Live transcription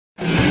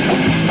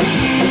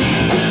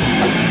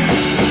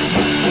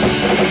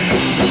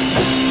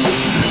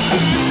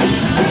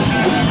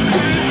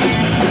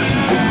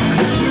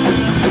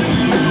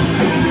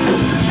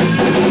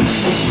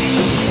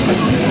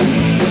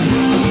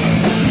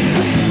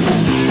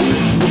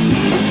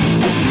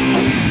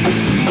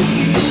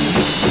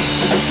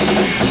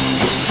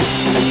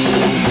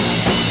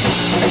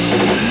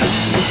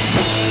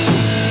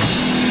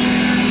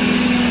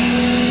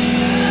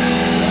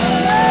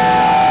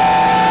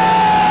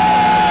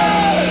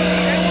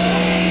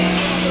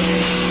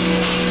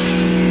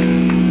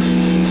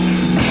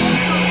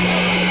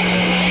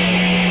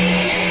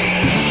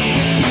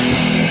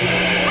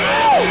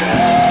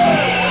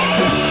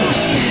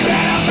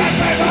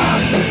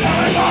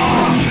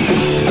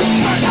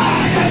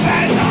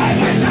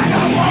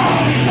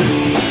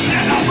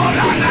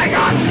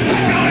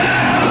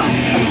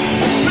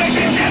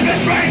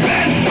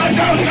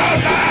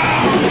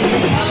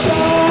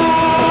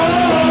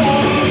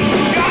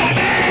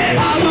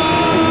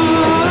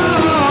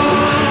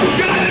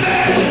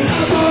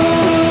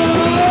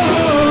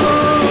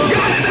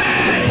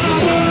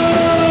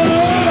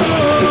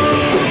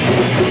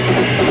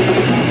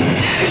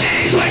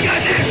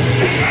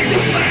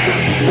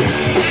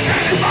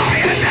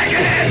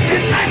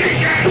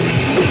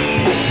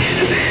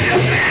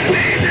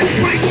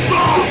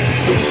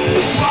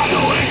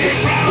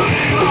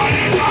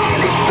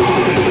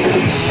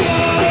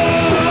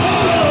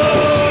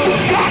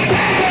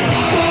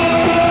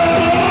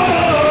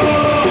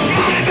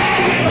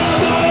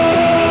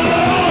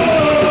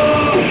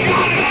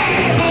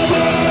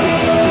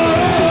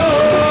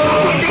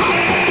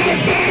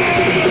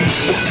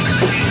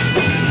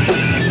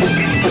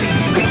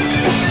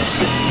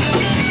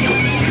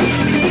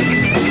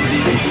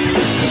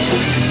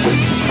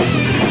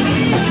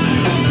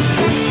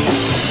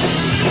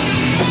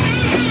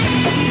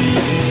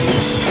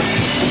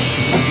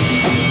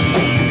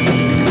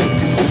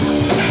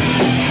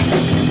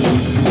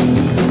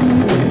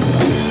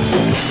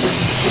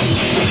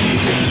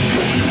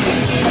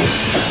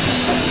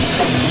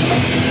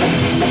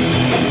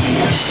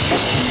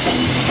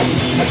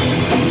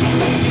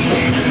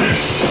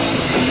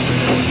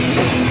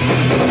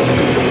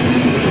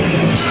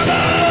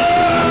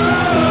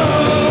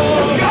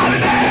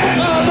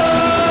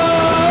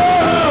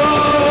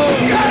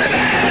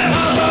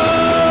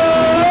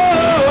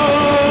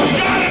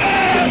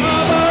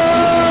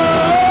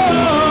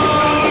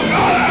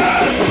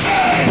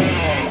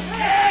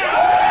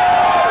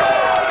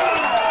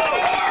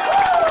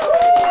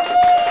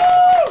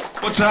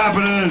What's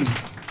happening?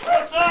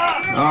 What's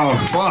up? Oh,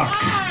 fuck.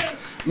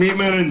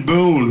 Meatmen and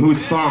Boone, who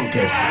thunk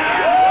it?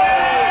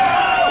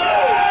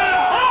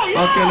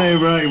 Fucking A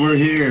right, we're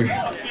here.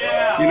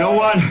 You know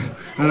what?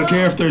 I don't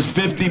care if there's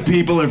 50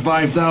 people or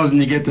 5,000,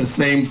 you get the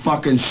same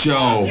fucking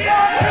show.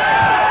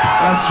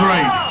 That's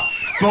right.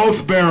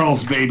 Both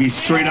barrels, baby,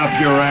 straight up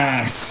your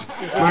ass.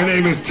 My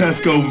name is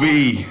Tesco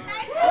V.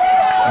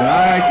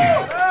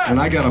 And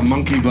I got a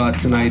monkey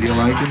butt tonight, you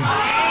like it?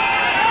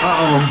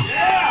 Uh-oh.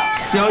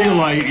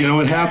 Cellulite, you know,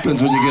 it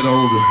happens when you get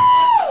older.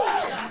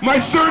 My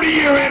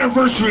 30-year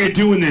anniversary of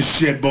doing this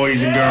shit,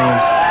 boys and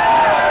girls.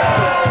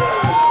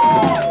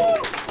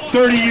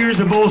 30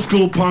 years of old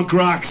school punk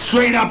rock,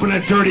 straight up in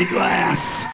a dirty glass.